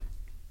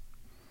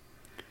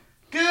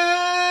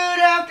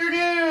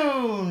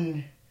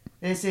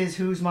This is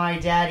Who's My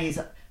Daddy's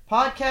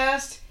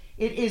podcast.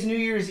 It is New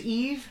Year's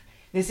Eve.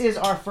 This is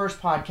our first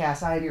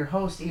podcast. I am your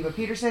host, Eva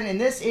Peterson, and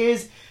this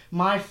is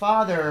my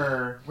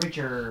father,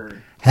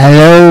 Richard.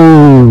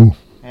 Hello.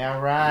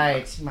 All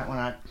right. You might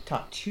want to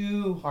talk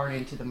too hard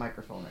into the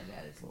microphone there,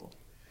 Dad. It's a little.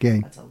 Okay.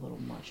 That's a little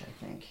much,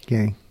 I think.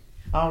 Okay.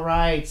 All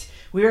right.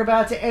 We are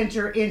about to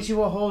enter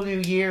into a whole new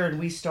year, and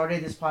we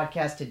started this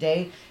podcast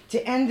today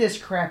to end this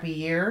crappy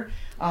year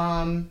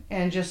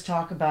and just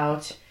talk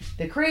about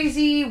the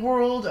crazy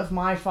world of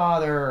my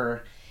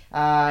father.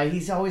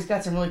 He's always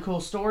got some really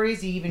cool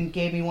stories. He even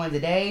gave me one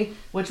today,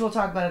 which we'll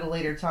talk about at a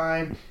later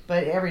time.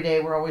 But every day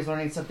we're always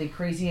learning something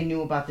crazy and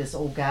new about this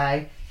old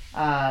guy.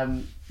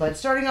 But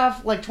starting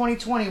off like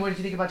 2020, what did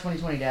you think about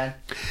 2020, Dad?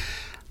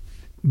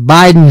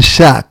 Biden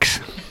sucks.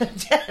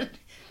 Dad,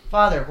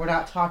 Father, we're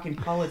not talking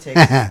politics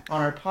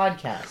on our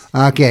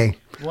podcast. Okay.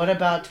 What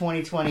about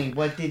 2020?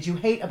 What did you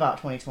hate about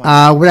 2020?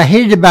 What I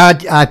hated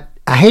about,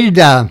 I hated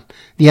the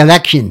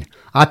election.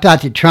 I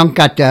thought that Trump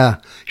got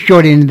the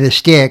short end of the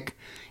stick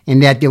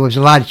and that there was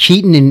a lot of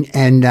cheating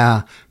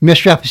and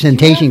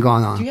misrepresentation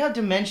going on. Do you have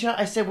dementia?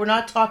 I said we're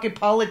not talking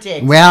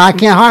politics. Well, I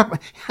can't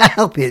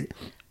help it.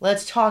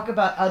 Let's talk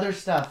about other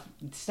stuff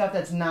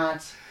that's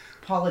not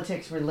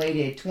politics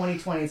related.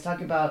 2020, let's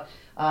talk about,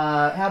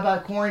 how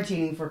about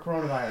quarantining for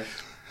coronavirus?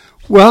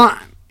 Well,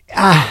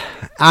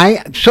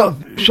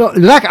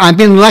 I've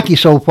been lucky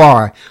so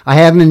far. I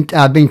haven't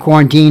been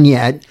quarantined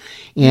yet.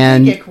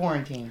 And you did get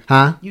quarantined.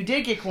 Huh? You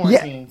did get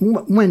quarantined. Yeah.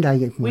 When did I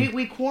get quarantined?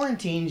 We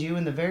quarantined you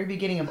in the very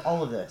beginning of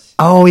all of this.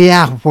 Oh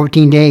yeah, for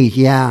 14 days.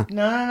 Yeah.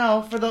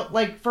 No.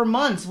 For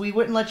months, we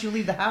wouldn't let you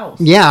leave the house.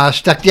 Yeah, I was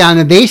stuck down in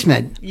the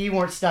basement. You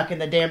weren't stuck in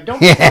the damn. Don't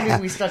tell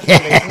me we stuck you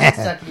in the basement.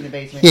 We stuck you in the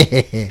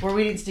basement. Where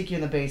we didn't stick you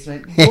in the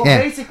basement. Well,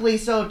 basically,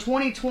 so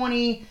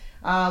 2020,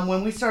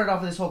 when we started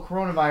off with this whole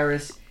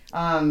coronavirus,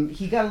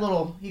 he got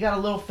a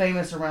little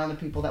famous around the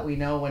people that we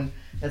know and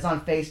that's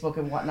on Facebook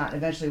and whatnot.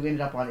 Eventually, we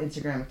ended up on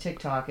Instagram and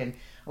TikTok, and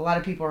a lot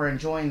of people are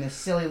enjoying the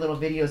silly little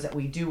videos that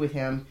we do with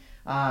him.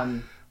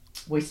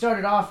 We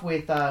started off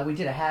with we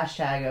did a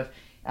hashtag of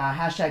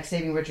hashtag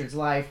Saving Richard's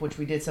Life, which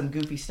we did some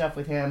goofy stuff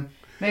with him,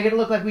 make it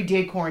look like we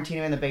did quarantine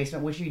him in the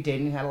basement, which we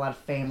didn't. We had a lot of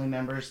family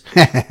members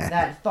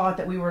that thought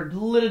that we were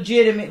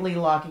legitimately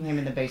locking him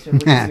in the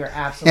basement, which we are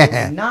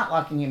absolutely not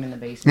locking him in the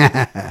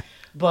basement.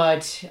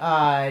 But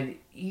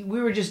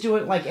we were just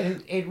doing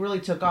it really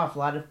took off. A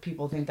lot of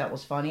people think that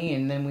was funny,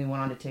 and then we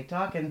went on to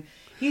TikTok, and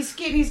he's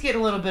getting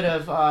a little bit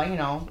of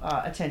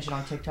attention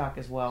on TikTok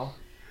as well.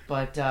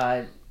 But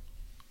yeah,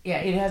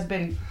 it has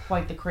been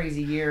quite the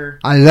crazy year.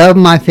 I love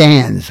my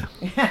fans.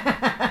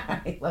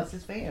 He loves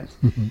his fans.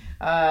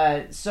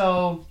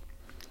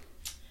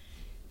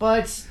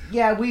 But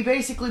yeah, we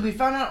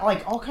found out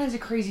like all kinds of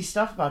crazy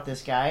stuff about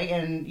this guy,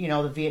 and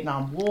the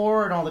Vietnam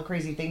War and all the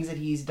crazy things that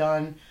he's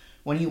done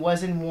when he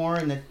was in war,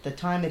 and the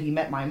time that he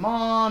met my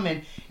mom,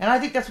 and I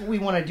think that's what we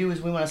want to do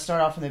is we want to start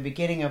off in the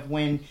beginning of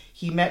when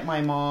he met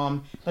my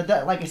mom. But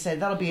that, like I said,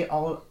 that'll be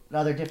all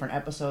other different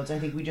episodes. I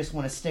think we just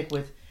want to stick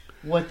with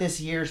what this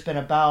year's been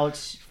about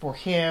for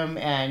him,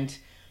 and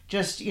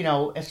just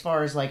as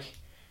far as like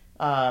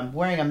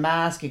wearing a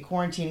mask and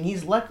quarantining.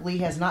 He's luckily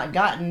has not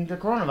gotten the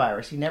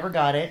coronavirus. He never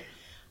got it.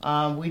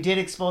 We did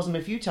expose him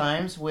a few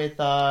times with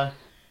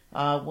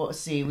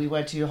we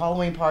went to a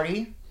Halloween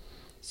party.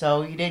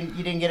 So you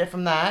didn't get it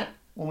from that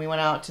when we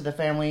went out to the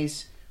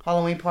family's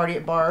Halloween party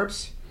at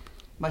Barb's,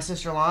 my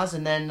sister-in-law's,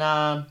 and then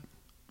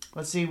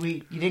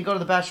you didn't go to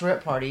the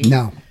bachelorette party.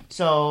 No.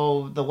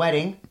 So the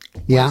wedding.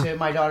 Yeah. Went to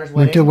my daughter's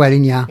wedding. Went to a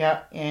wedding, yeah.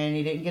 Yeah, and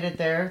he didn't get it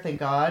there, thank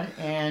God.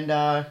 And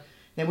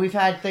then we've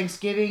had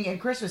Thanksgiving and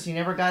Christmas. He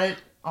never got it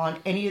on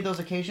any of those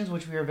occasions,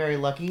 which we were very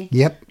lucky.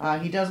 Yep.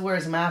 He does wear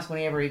his mask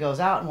whenever he goes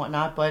out and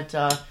whatnot, but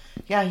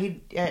he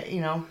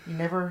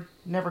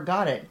never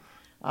got it.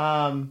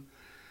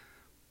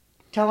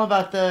 Tell them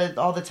about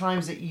all the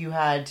times that you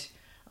had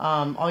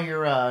all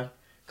your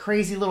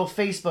crazy little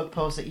Facebook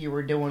posts that you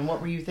were doing.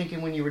 What were you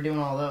thinking when you were doing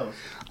all those?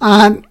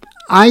 I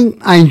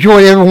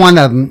enjoyed every one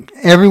of them.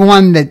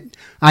 Everyone that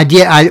I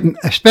did, I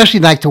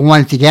especially like the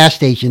one at the gas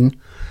station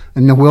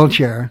in the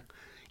wheelchair.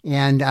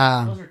 And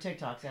those are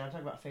TikToks. I'm talking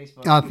about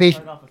Facebook.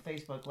 Started off with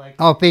Facebook.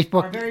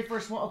 Facebook. Our very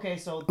first one. Okay,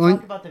 so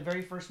talk about the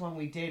very first one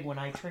we did when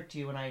I tricked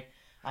you and I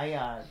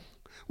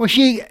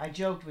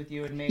joked with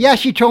you and made. Yeah,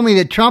 she told me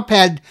that Trump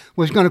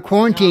was going to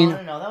quarantine.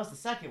 No, that was the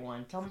second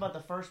one. Tell me about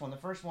the first one. The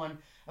first one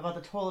about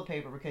the toilet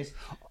paper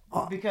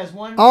because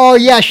one. Oh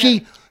yeah,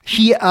 she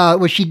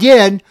what she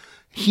did,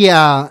 she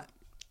had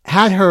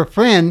her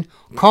friend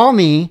call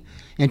me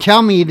and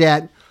tell me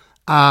that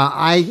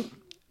I.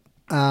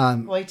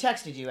 Well, he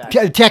texted you.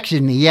 Actually.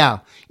 Texted me, yeah,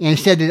 and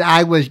said that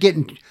I was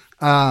getting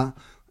the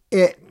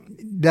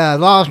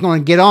law was going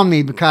to get on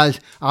me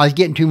because I was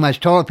getting too much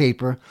toilet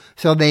paper.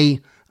 So they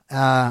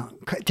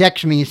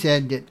texted me and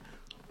said that,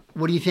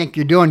 "What do you think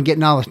you're doing,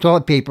 getting all this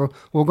toilet paper?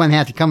 We're going to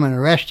have to come and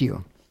arrest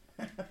you."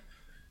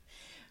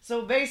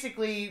 So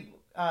basically,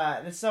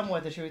 that's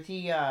somewhat the truth.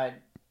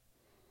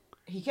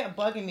 he kept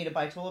bugging me to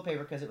buy toilet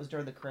paper because it was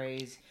during the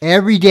craze.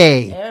 Every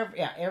day.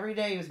 Every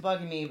day he was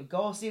bugging me.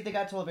 Go see if they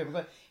got toilet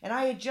paper. And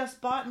I had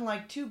just bought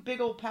like 2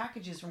 big old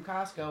packages from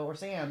Costco or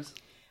Sam's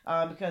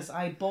because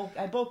I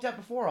bulked up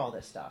before all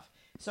this stuff.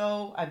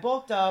 So I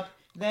bulked up.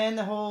 Then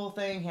the whole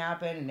thing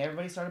happened, and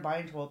everybody started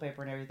buying toilet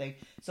paper and everything.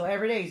 So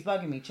every day he's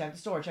bugging me, check the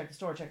store, check the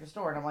store, check the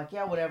store. And I'm like,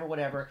 yeah,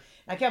 whatever.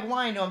 And I kept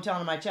lying to him,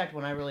 telling him I checked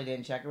when I really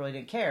didn't check. I really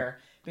didn't care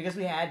because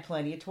we had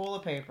plenty of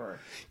toilet paper.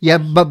 Yeah,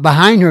 but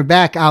behind her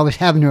back, I was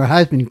having her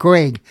husband,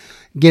 Craig,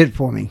 get it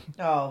for me.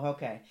 Oh,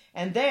 okay.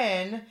 And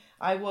then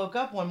I woke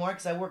up one morning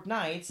because I work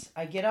nights.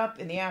 I get up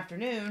in the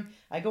afternoon.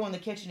 I go in the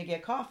kitchen to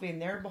get coffee,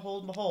 and there,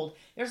 behold,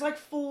 there's like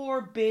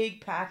 4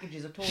 big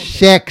packages of toilet paper.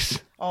 6.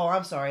 Oh,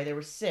 I'm sorry. There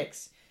were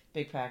 6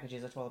 big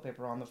packages of toilet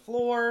paper on the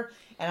floor.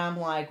 And I'm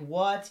like,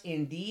 what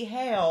in the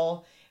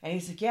hell? And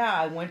he's like, yeah,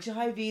 I went to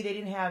Hy-Vee. They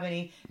didn't have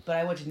any. But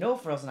I went to No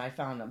Frills, and I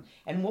found them.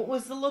 And what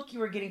was the look you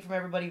were getting from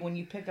everybody when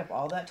you picked up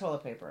all that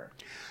toilet paper?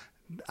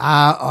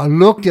 I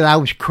looked that I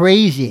was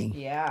crazy.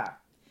 Yeah.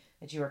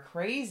 That you were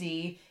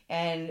crazy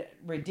and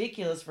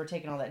ridiculous for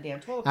taking all that damn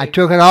toilet paper. I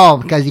took it all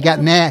because he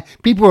got mad.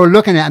 People were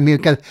looking at me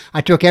because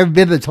I took every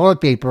bit of the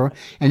toilet paper,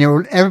 and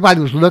everybody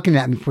was looking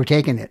at me for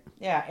taking it.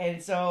 Yeah,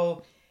 and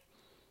so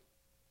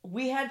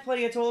we had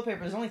plenty of toilet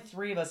paper. There's only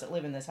 3 of us that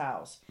live in this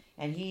house,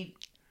 and he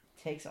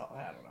takes all.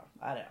 I don't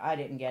know. I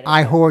didn't get it.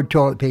 I hoard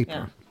toilet paper.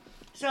 Yeah.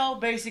 So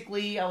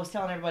basically, I was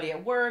telling everybody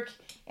at work,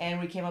 and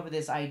we came up with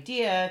this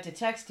idea to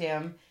text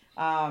him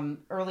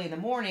early in the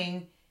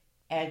morning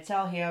and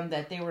tell him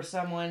that they were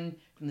someone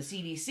from the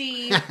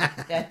CDC,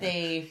 that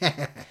they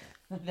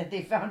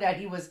found out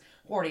he was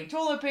hoarding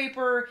toilet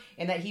paper,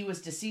 and that he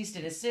was deceased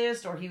and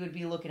assist, or he would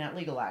be looking at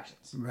legal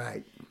actions.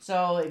 Right.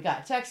 So it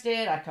got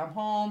texted. I come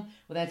home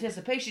with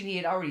anticipation. He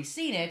had already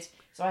seen it,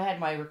 so I had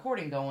my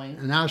recording going.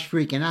 And I was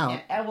freaking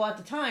out. And, well, at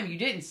the time, you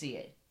didn't see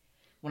it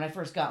when I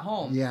first got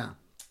home. Yeah.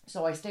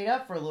 So I stayed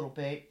up for a little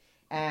bit,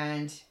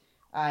 and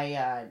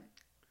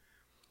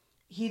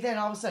he then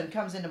all of a sudden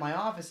comes into my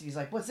office, and he's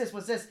like, what's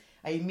this?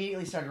 I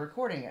immediately started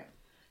recording it.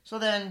 So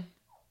then,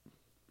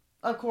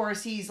 of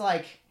course, he's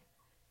like,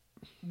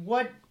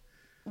 what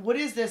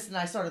is this? And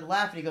I started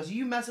laughing. He goes, are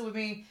you messing with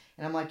me?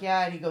 And I'm like,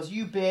 yeah. And he goes,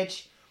 you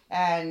bitch.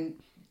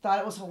 And thought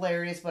it was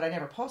hilarious, but I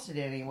never posted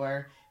it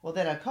anywhere. Well,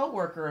 then a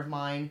coworker of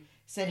mine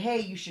said,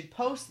 hey, you should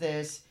post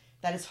this.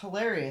 That is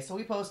hilarious. So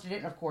we posted it,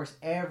 and of course,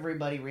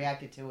 everybody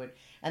reacted to it.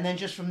 And then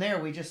just from there,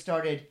 we just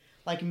started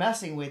like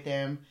messing with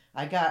him.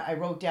 I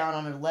wrote down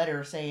on a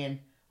letter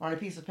on a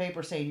piece of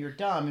paper saying you're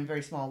dumb in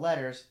very small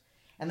letters.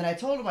 And then I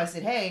told him, I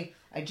said, hey,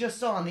 I just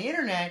saw on the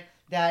internet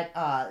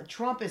that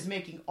Trump is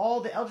making all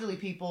the elderly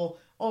people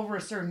over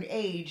a certain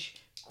age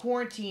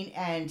quarantine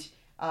and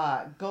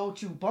go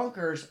to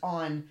bunkers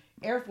on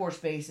Air Force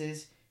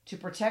bases to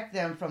protect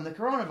them from the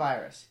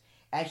coronavirus.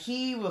 And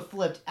he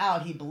flipped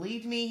out. He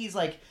believed me. He's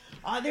like,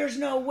 there's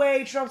no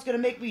way Trump's going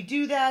to make me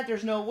do that.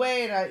 There's no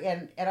way.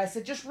 And I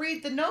said, just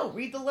read the note.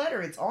 Read the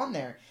letter. It's on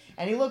there.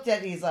 And he looked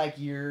at me. He's like,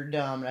 you're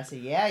dumb. And I said,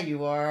 yeah,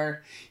 you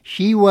are.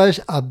 She was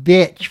a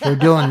bitch for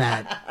doing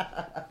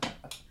that.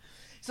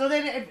 So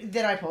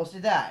then I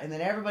posted that. And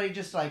then everybody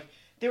just like,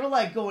 they were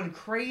like going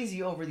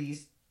crazy over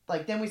these.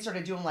 Like then we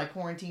started doing like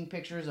quarantine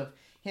pictures of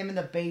him in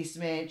the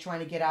basement trying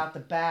to get out the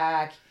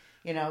back.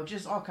 You know,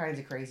 just all kinds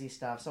of crazy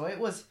stuff. So it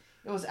was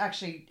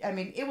actually, I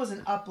mean, it was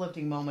an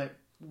uplifting moment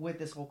with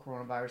this whole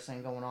coronavirus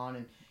thing going on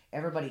and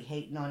everybody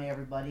hating on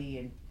everybody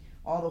and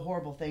all the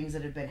horrible things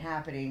that had been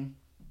happening.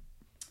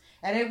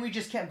 And we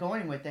just kept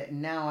going with it.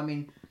 And now, I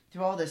mean,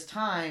 through all this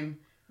time,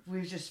 we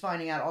were just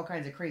finding out all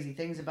kinds of crazy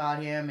things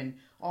about him and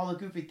all the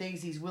goofy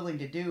things he's willing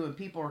to do. And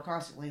people are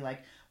constantly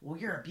like, well,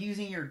 you're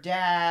abusing your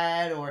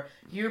dad or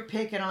you're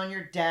picking on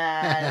your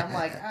dad. I'm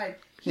like,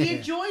 he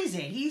enjoys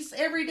it.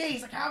 Every day,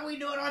 he's like, how are we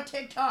doing on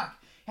TikTok?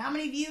 How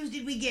many views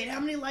did we get?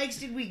 How many likes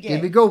did we get?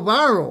 Did we go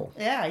viral?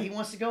 Yeah, he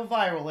wants to go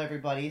viral,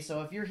 everybody.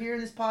 So if you're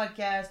hearing this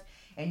podcast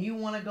and you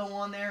want to go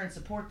on there and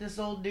support this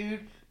old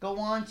dude, go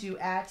on to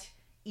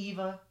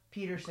 @Eva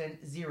Petersen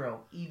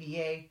 0.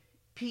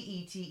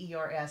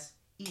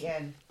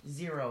 EvaPetersen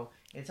 0.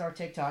 It's our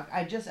TikTok.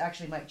 I just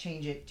actually might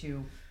change it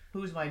to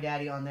Who's My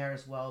Daddy on there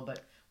as well.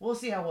 But we'll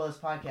see how well this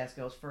podcast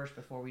goes first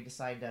before we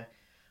decide to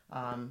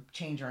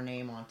change our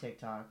name on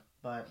TikTok.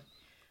 But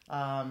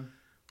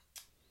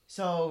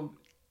so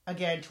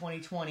again,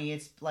 2020.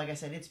 It's like I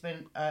said,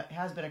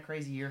 has been a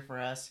crazy year for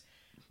us.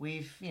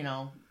 We've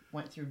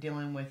went through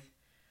dealing with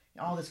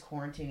all this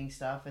quarantining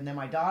stuff, and then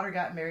my daughter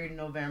got married in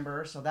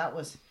November, so that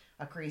was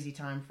a crazy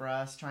time for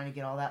us trying to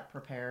get all that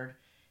prepared.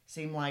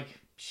 Seemed like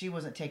she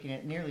wasn't taking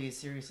it nearly as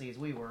seriously as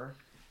we were,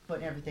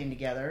 putting everything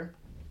together.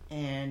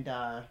 And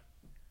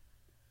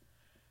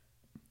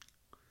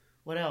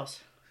what else?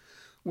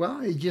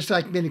 Well, it's just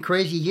like been a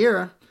crazy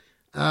year.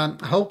 I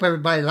hope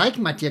everybody likes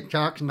my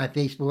TikToks and my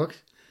Facebooks.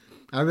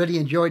 I really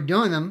enjoyed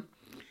doing them,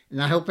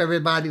 and I hope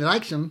everybody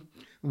likes them.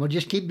 And we'll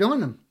just keep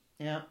doing them.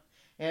 Yeah,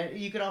 and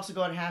you could also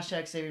go on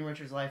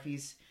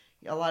 #SavingRichard'sLife.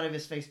 A lot of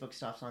his Facebook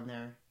stuff's on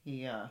there.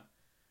 We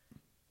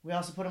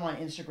also put him on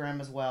Instagram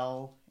as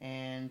well,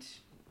 and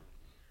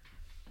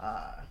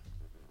I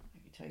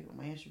tell you what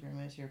my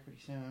Instagram is here pretty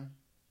soon.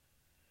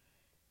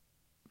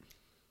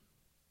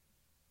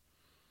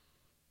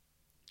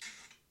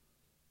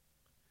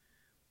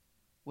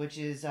 Which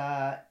is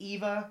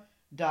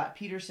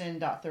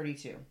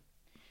eva.peterson.32.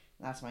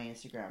 That's my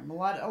Instagram. A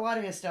lot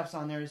of his stuff's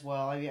on there as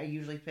well. I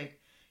usually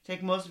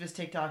take most of his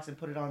TikToks and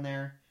put it on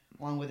there,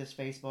 along with his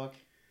Facebook.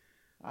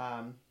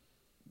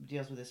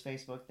 Deals with his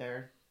Facebook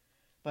there.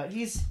 But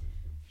he's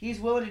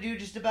willing to do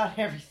just about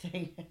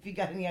everything. If you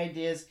got any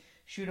ideas,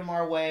 shoot them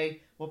our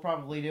way. We'll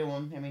probably do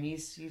them. I mean,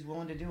 he's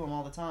willing to do them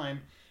all the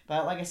time.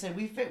 But like I said,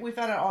 we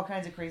found out all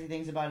kinds of crazy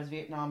things about his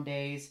Vietnam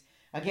days.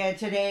 Again,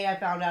 today I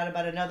found out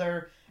about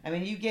another. I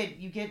mean,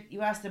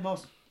 you ask the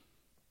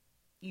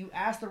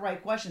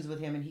right questions with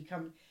him,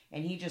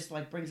 and he just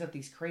like brings up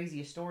these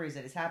craziest stories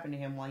that has happened to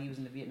him while he was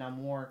in the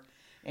Vietnam War,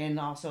 and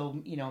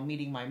also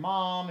meeting my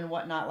mom and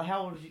whatnot. Like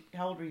how old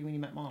were you when you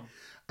met Mom?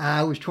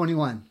 I was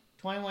 21.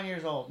 21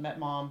 years old. Met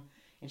Mom,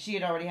 and she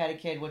had already had a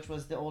kid, which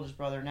was the oldest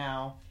brother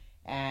now,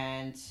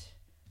 and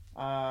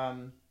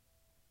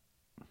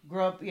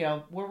grew up.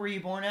 Where were you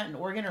born at? In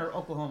Oregon or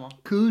Oklahoma?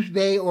 Coos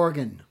Bay,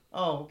 Oregon.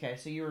 Oh, okay.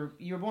 So you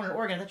were born in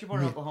Oregon. I thought you were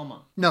born in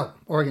Oklahoma. No,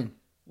 Oregon.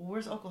 Well,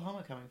 where's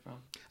Oklahoma coming from?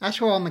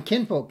 That's where all my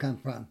kinfolk come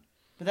from.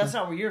 But that's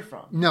not where you're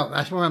from. No,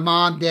 that's where my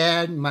mom,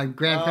 dad, and my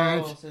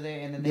grandparents. Oh, so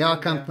they all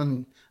come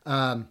from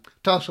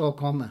Tulsa,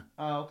 Oklahoma.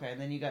 Oh, okay. And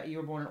then you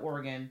were born in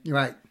Oregon.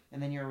 Right. And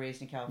then you were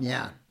raised in California.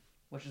 Yeah.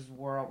 Which is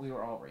where we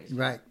were all raised.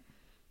 Right.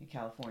 In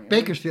California.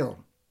 Bakersfield.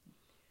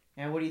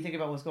 And what do you think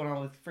about what's going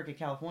on with frickin'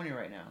 California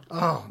right now?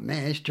 Oh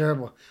man, it's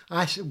terrible.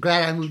 I'm so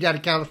glad I moved out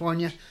of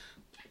California.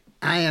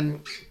 I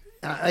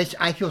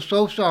feel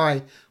so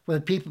sorry for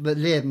the people that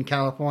live in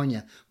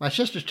California. My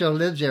sister still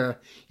lives there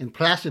in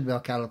Placerville,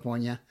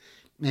 California,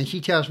 and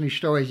she tells me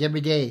stories every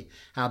day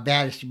how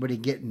bad it's really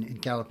getting in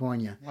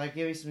California. Like,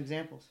 give me some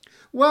examples.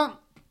 Well,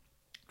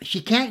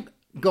 she can't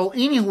go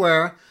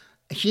anywhere.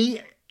 She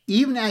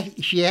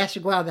has to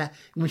go out that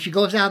when she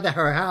goes out of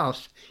her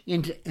house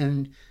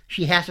and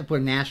she has to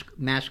put a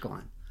mask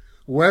on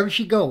wherever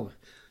she goes.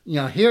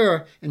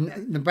 Here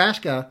in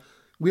Nebraska.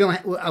 We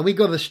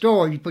go to the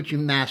store, you put your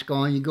mask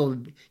on, you go to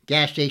the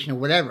gas station or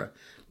whatever.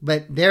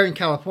 But there in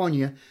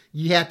California,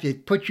 you have to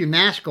put your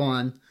mask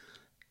on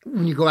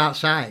when you go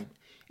outside.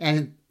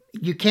 And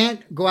you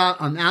can't go out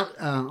on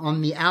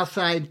the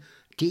outside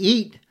to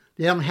eat.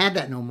 They don't have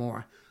that no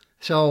more.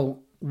 So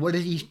what are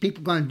these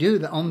people going to do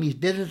that own these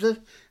businesses,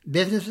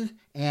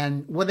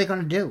 and what are they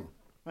going to do?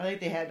 I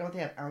think don't they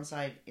have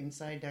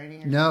inside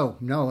dining? No,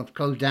 it's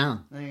closed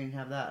down. They don't even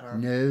have that, huh?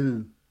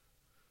 No.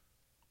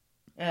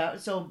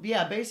 So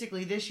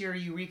basically this year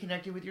you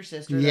reconnected with your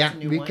sister. Yeah, That's a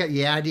new one.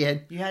 Yeah, I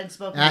did. You hadn't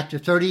spoken after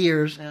 30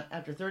 years.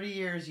 After 30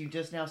 years, you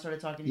just now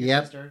started talking to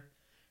your sister,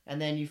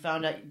 and then you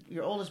found out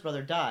your oldest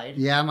brother died.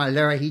 Yeah, my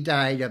Larry, he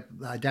died of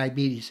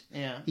diabetes.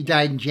 Yeah, he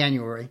died in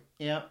January.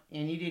 Yeah,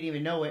 and you didn't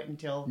even know it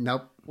until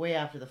way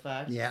after the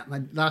fact. Yeah,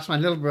 I lost my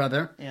little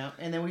brother. Yeah,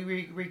 and then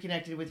we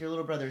reconnected with your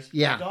little brother's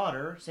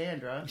daughter,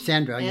 Sandra.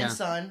 And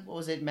son, what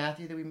was it,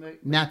 Matthew that we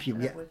met? Matthew,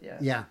 with?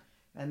 Yeah.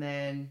 And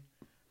then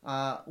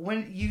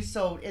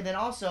and then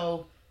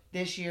also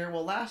this year,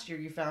 last year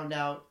you found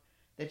out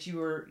that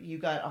you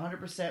got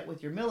 100%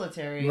 with your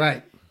military.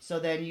 Right. So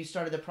then you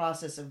started the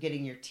process of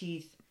getting your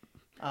teeth,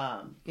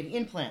 getting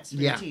implants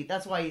for your teeth.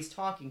 That's why he's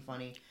talking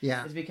funny.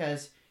 Yeah. Is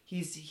because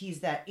he's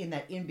that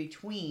in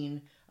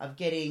between of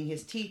getting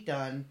his teeth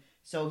done.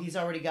 So he's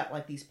already got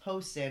like these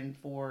posts in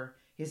for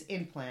his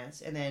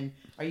implants. And then,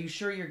 are you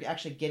sure you're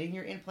actually getting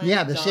your implants?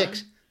 Yeah, the done?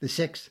 The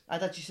six. I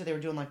thought you said they were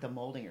doing like the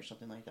molding or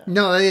something like that.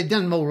 No, they had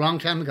done mold a long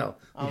time ago.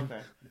 Oh,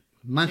 okay.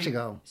 Months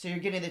ago. So you're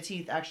getting the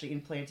teeth actually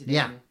implanted in.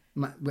 Yeah,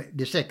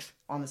 the 6th.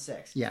 On the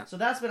 6th. Yeah. So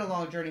that's been a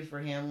long journey for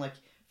him. Like,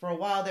 for a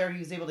while there, he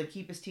was able to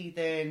keep his teeth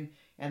in.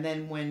 And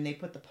then when they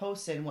put the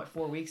posts in,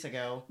 4 weeks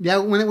ago? Yeah,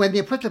 when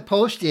they put the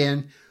post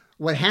in,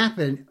 what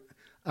happened,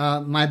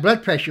 my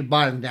blood pressure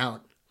bottomed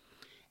out.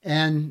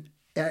 And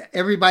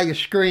everybody was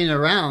scurrying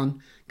around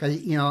because,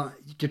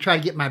 to try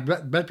to get my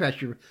blood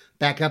pressure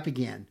back up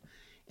again.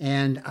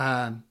 And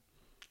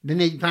then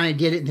they finally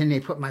did it, and then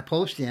they put my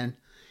post in.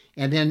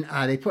 And then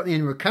they put me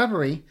in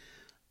recovery,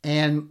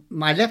 and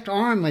my left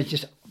arm was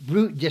just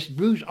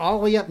bruised all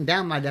the way up and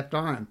down my left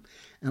arm.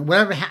 And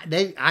whatever I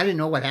didn't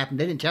know what happened.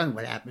 They didn't tell me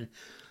what happened.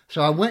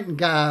 So I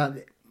went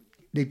and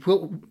they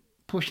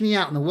pushed me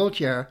out in the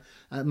wheelchair.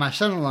 My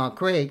son-in-law,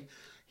 Craig,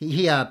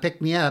 he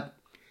picked me up,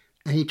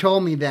 and he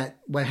told me that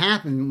what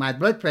happened, my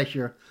blood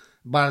pressure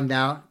bottomed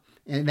out,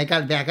 and they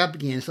got it back up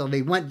again. So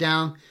they went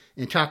down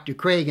and talked to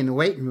Craig in the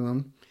waiting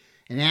room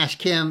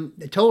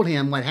and told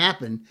him what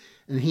happened.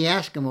 And he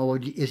asked him,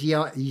 is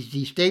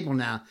he stable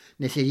now? And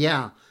they said,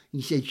 yeah.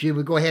 He said, should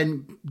we go ahead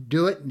and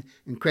do it?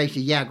 And Craig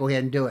said, yeah, go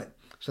ahead and do it.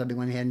 So they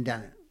went ahead and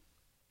done it.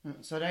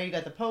 So now you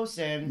got the posts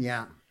in.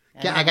 Yeah.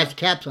 I got the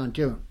caps on,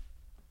 too.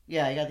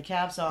 Yeah, you got the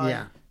caps on.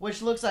 Yeah.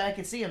 Which looks like, I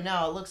can see them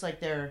now, it looks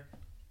like they're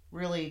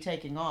really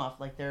taking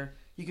off. Like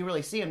you can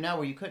really see them now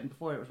where you couldn't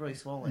before. It was really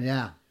swollen.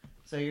 Yeah.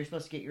 So you're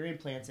supposed to get your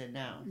implants in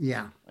now.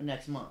 Yeah.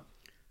 Next month.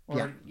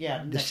 Or,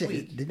 next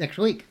week. Next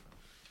week.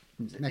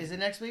 Is it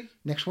next week?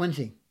 Next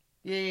Wednesday.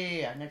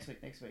 Yeah. Next week.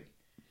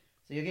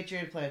 So you'll get your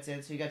implants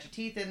in. So you got your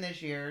teeth in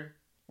this year.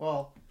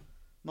 Well,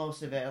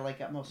 most of it. I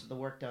got most of the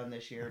work done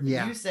this year. But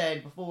Yeah. you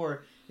said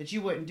before that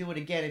you wouldn't do it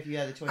again if you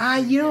had the choice.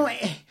 I'm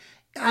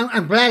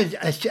glad.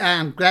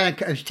 I'm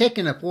glad it's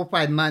taken 4 or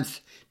 5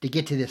 months to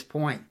get to this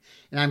point,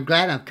 and I'm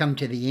glad I've come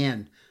to the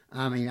end.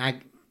 I mean,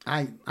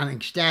 I'm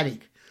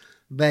ecstatic,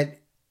 but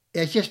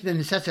it's just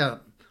been such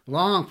a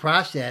long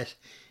process,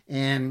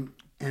 and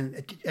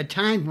at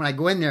times when I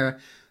go in there,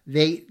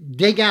 they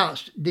dig down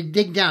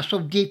so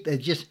deep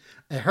that it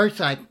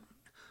hurts like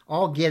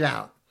all get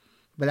out.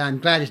 But I'm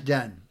glad it's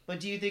done. But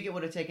do you think it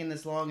would have taken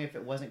this long if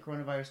it wasn't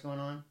coronavirus going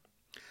on?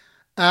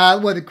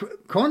 Well, the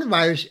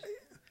coronavirus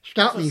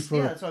stopped me for...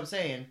 Yeah, that's what I'm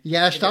saying.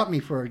 Yeah, it stopped me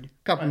for a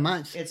couple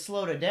months. It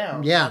slowed it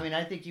down. Yeah. I mean,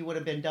 I think you would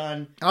have been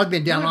done... I would have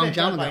been done a long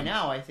time ago. by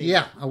now, I think.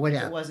 Yeah, I would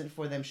have. If it wasn't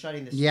for them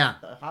shutting the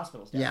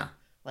hospitals down. Yeah.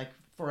 Like,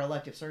 for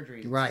elective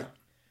surgeries. Right.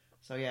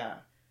 So, yeah,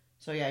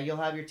 you'll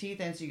have your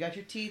teeth in. So, you got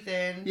your teeth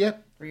in.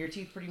 Yep. Or your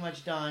teeth pretty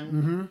much done.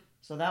 Mm-hmm.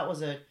 So, that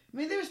was I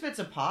mean, there's been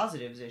some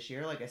positives this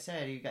year. Like I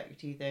said, you got your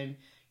teeth in.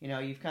 You know,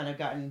 you've kind of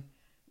gotten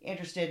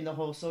interested in the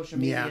whole social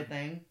media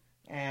thing.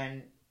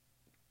 And...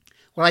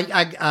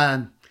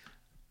 Well,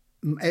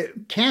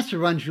 cancer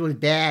runs really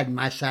bad in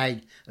my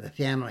side of the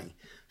family.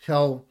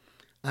 So,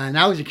 and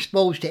I was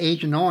exposed to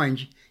Agent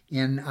Orange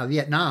in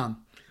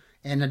Vietnam.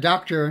 And the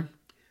doctor,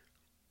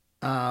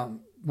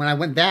 when I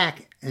went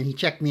back and he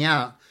checked me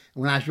out,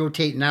 when I was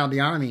rotating out of the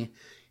Army,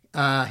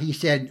 he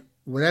said,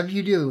 whatever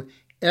you do,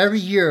 every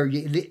year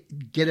you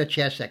get a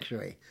chest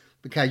x-ray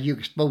because you're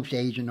exposed to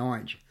Agent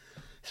Orange.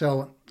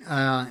 So,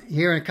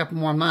 here in a couple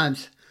more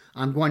months,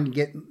 I'm going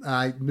to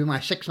do my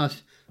 6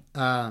 months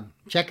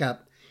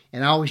checkup,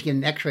 and I always get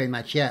an x-ray in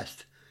my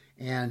chest.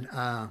 And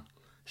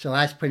so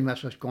that's pretty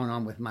much what's going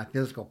on with my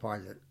physical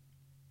part of it.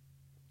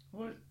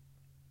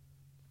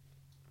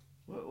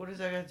 What does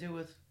that got to do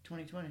with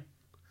 2020?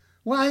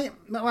 Well,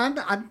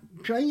 I'm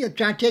trying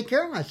to take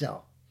care of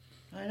myself.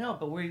 I know,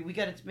 but we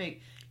got to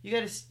make... You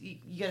got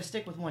to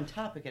stick with one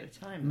topic at a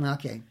time, though.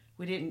 Okay.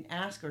 We didn't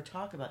ask or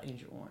talk about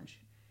Agent Orange.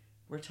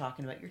 We're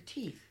talking about your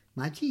teeth.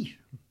 My teeth.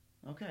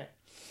 Okay.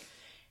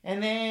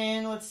 And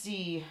then, let's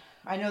see.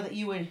 I know that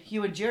you and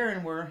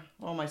Jaron were...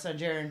 Well, my son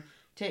Jaron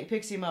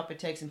picks him up and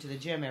takes him to the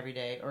gym every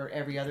day, or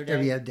every other day.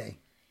 Every other day.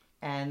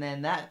 And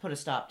then that put a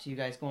stop to you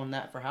guys going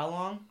that for how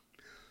long?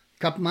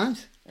 Couple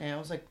months. And it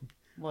was like,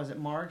 was it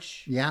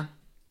March? Yeah.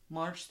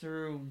 March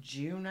through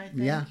June, I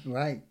think? Yeah,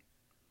 right.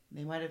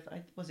 They might have...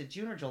 Was it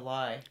June or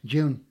July?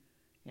 June.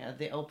 Yeah,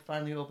 they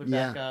finally opened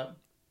back up.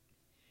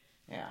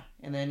 Yeah.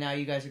 And then now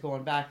you guys are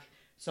going back.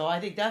 So I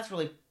think that's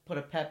really put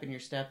a pep in your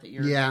step that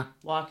you're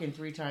walking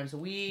 3 times a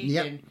week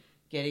and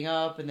getting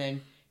up. And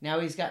then now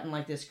he's gotten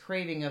like this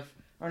craving of...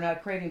 Or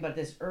not craving, but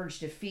this urge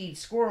to feed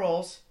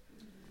squirrels.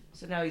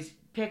 So now he's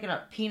picking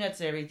up peanuts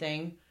and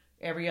everything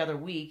every other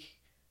week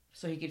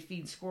so he could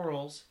feed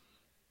squirrels.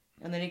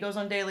 And then he goes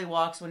on daily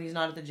walks when he's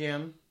not at the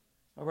gym,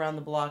 around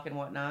the block and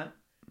whatnot.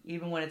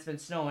 Even when it's been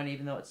snowing,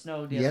 even though it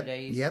snowed the other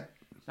day.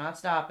 It's not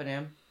stopping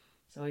him.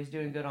 So he's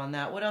doing good on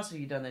that. What else have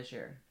you done this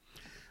year?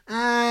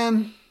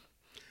 The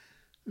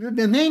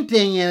main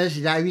thing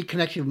is that I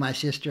reconnected with my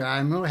sister.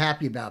 I'm real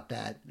happy about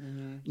that.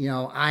 Mm-hmm. You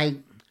know, I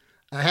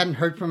hadn't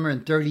heard from her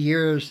in 30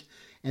 years,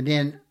 and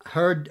then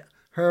heard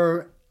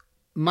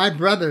my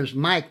brother's,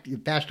 Mike, who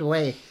passed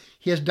away,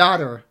 his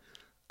daughter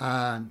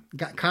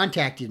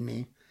contacted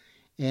me,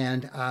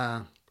 and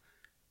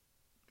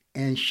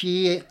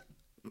she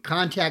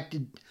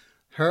contacted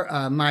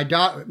her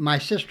my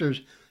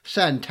sister's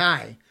son,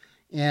 Ty,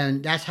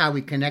 and that's how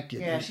we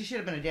connected. Yeah, she should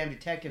have been a damn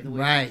detective the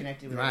way she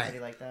connected with everybody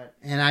like that.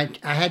 And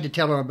I had to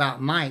tell her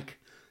about Mike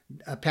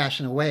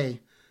passing away.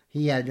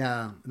 He had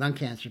lung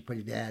cancer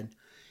pretty bad.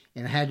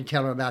 And I had to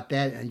tell her about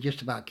that, and it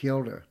just about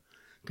killed her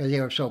because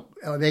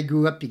they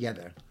grew up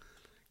together.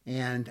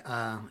 And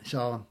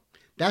so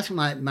that's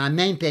my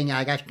main thing.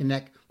 I got to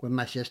connect with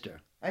my sister.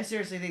 I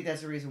seriously think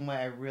that's the reason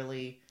why I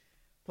really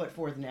put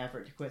forth an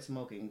effort to quit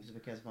smoking, was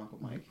because of Uncle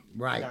Mike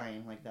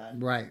dying like that.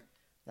 Right.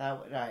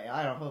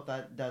 I don't hope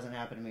that doesn't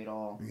happen to me at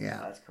all. Yeah.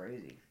 That's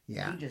crazy.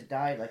 Yeah. He just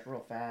died like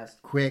real fast.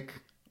 Quick.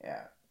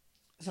 Yeah.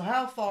 So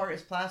how far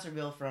is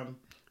Placerville from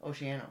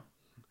Oceano?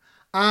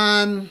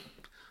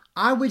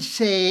 I would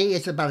say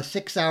it's about a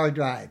 6-hour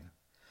drive.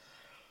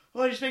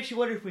 Well, it just makes you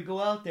wonder if we go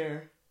out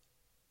there,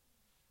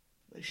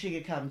 she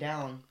could come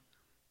down.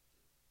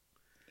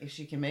 If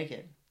she can make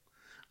it.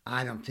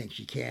 I don't think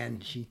she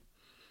can.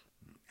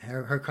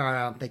 Her car,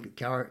 I don't think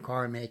car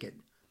will make it.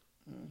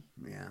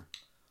 Yeah.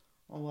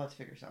 Well, we'll have to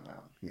figure something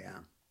out. Yeah.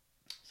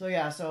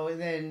 So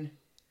then...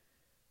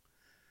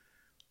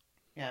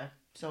 Yeah.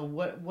 So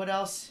what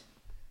else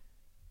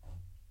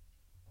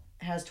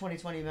has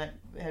 2020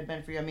 had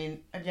been for you? I mean,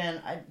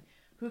 again,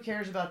 who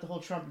cares about the whole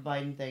Trump and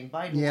Biden thing?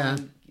 Biden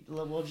won.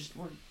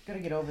 We're gonna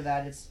get over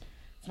that. It's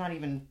not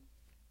even,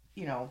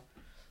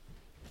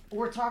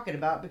 we're talking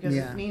about because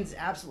it means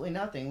absolutely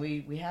nothing.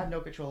 We have no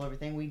control over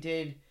everything. We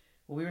did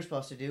what we were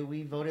supposed to do.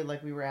 We voted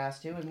like we were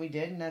asked to, and we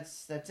did, and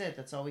that's it.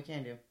 That's all we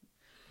can do.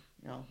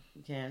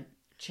 We can't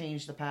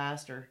change the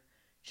past or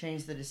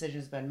change the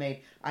decisions been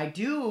made. I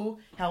do,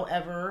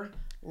 however,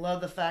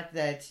 love the fact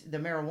that the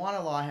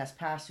marijuana law has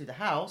passed through the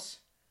House,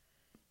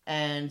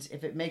 and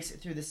if it makes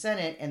it through the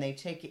Senate and they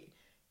take it,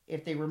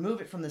 if they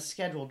remove it from the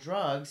scheduled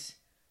drugs,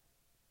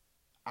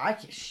 I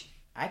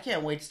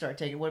can't wait to start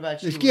taking it. What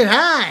about you? Let's get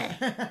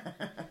high.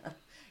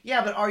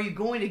 Yeah, but are you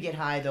going to get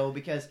high, though?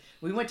 Because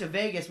we went to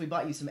Vegas, we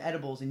bought you some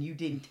edibles, and you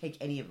didn't take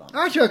any of them.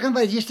 I took them,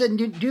 but it just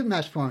didn't do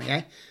much for me.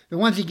 Eh? The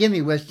ones he gave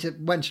me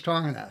wasn't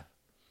strong enough.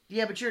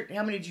 Yeah, but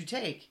how many did you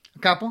take? A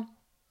couple.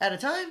 At a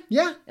time?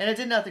 Yeah. And it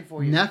did nothing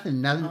for you?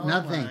 Nothing. Oh,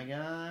 nothing. my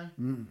God.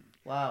 Mm.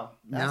 Wow.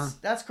 No.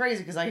 That's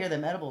crazy, because I hear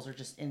them edibles are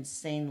just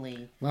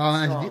insanely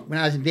Well, strong. when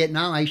I was in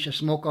Vietnam, I used to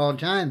smoke all the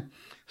time.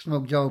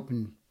 Smoke dope,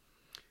 and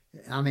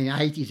I mean,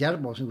 I ate these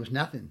edibles. It was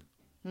nothing.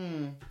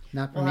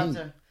 Not for me.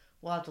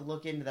 We'll have to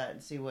look into that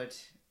and see what,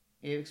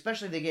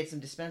 especially if they get some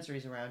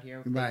dispensaries around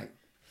here. Right.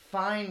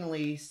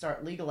 Finally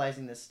start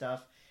legalizing this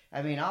stuff.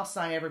 I mean, I'll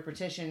sign every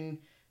petition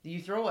that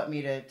you throw at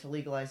me to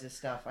legalize this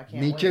stuff. I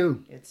can't wait. Me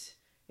too. It's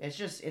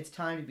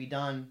time to be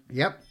done.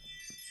 Yep.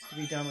 To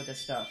be done with this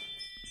stuff.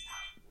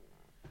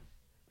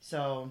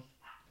 So,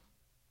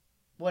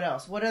 what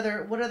else? What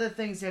other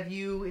things have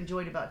you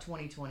enjoyed about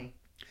 2020?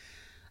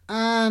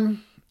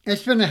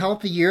 It's been a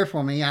healthy year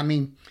for me. I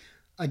mean,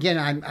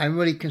 again, I'm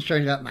really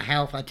concerned about my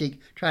health. I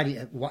try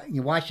to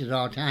watch it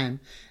all the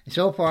time. And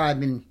so far, I've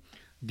been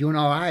doing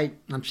all right.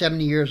 I'm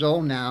 70 years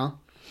old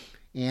now,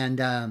 and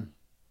I'm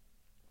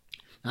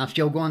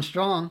still going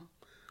strong.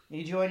 You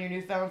enjoying your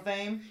newfound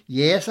fame?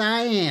 Yes,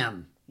 I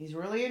am. He's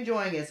really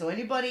enjoying it. So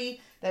anybody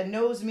that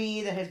knows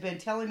me, that has been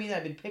telling me that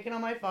I've been picking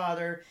on my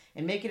father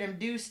and making him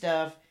do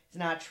stuff, it's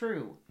not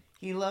true.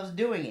 He loves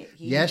doing it.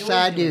 Yes,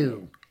 I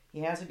do.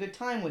 He has a good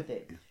time with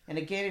it. And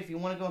again, if you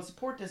want to go and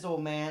support this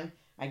old man,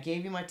 I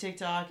gave you my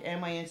TikTok and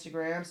my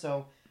Instagram,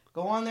 so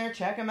go on there,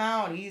 check him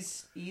out.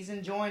 He's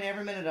enjoying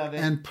every minute of it.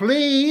 And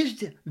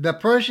please, the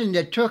person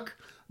that took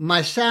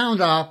my sound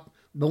off,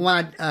 the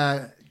one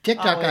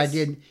TikTok I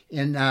did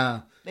in...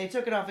 they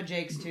took it off of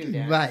Jake's too,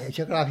 Dan. Right, they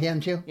took it off him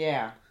too?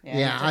 Yeah.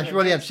 I was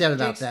really upset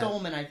about that. Jake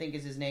Stolman, I think,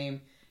 is his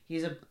name. He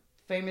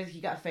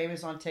got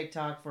famous on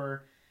TikTok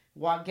for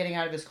getting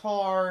out of his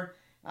car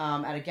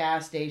at a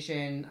gas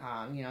station.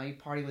 He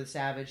partied with a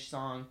Savage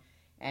song.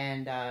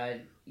 And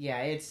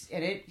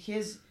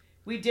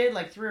we did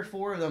like 3 or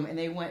 4 of them, and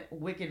they went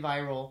wicked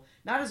viral.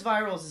 Not as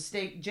viral as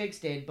Jake's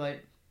did,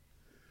 but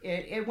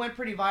it went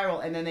pretty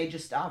viral. And then they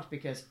just stopped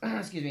because,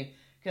 excuse me,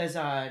 because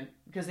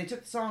they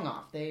took the song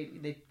off.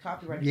 They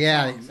copyrighted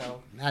the song.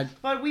 So,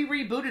 but we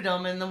rebooted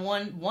them, and the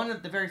one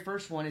of the very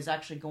first one is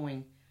actually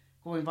going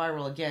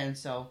viral again.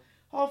 So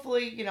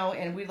hopefully,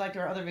 and we'd like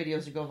our other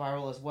videos to go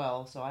viral as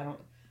well. So I don't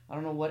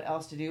know what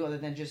else to do other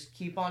than just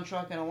keep on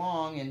trucking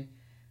along and.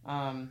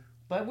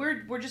 But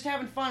we're just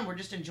having fun. We're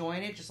just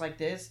enjoying it, just like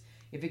this.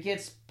 If it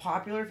gets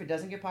popular, if it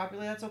doesn't get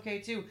popular, that's okay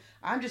too.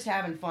 I'm just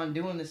having fun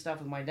doing this stuff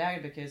with my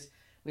dad because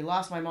we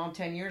lost my mom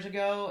 10 years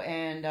ago,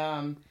 and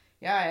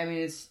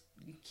it's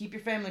keep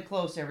your family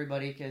close,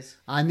 everybody, because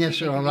I miss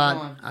her a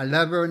lot. I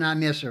love her and I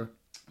miss her.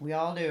 We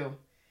all do,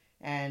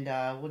 and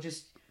we'll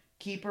just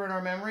keep her in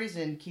our memories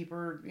and keep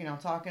her,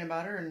 talking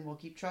about her, and we'll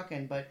keep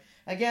trucking. But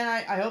again,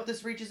 I hope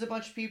this reaches a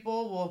bunch of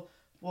people.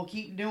 We'll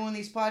keep doing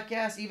these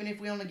podcasts, even if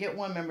we only get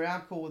one member.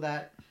 I'm cool with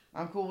that.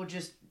 I'm cool with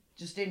just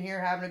in here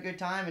having a good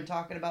time and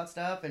talking about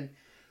stuff and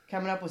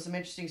coming up with some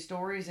interesting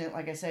stories. And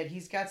like I said,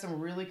 he's got some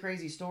really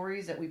crazy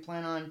stories that we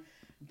plan on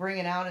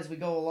bringing out as we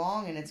go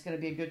along, and it's going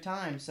to be a good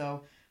time.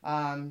 So,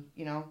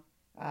 hope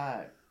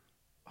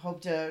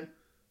to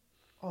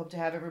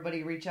have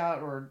everybody reach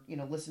out or,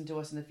 listen to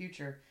us in the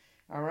future.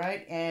 All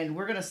right, and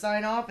we're going to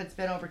sign off. It's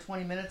been over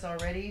 20 minutes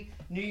already.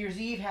 New Year's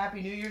Eve.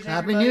 Happy New Year's,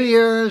 everybody. Happy New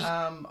Year's.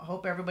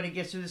 Hope everybody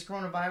gets through this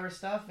coronavirus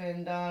stuff,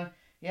 and,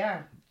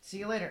 see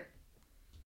you later.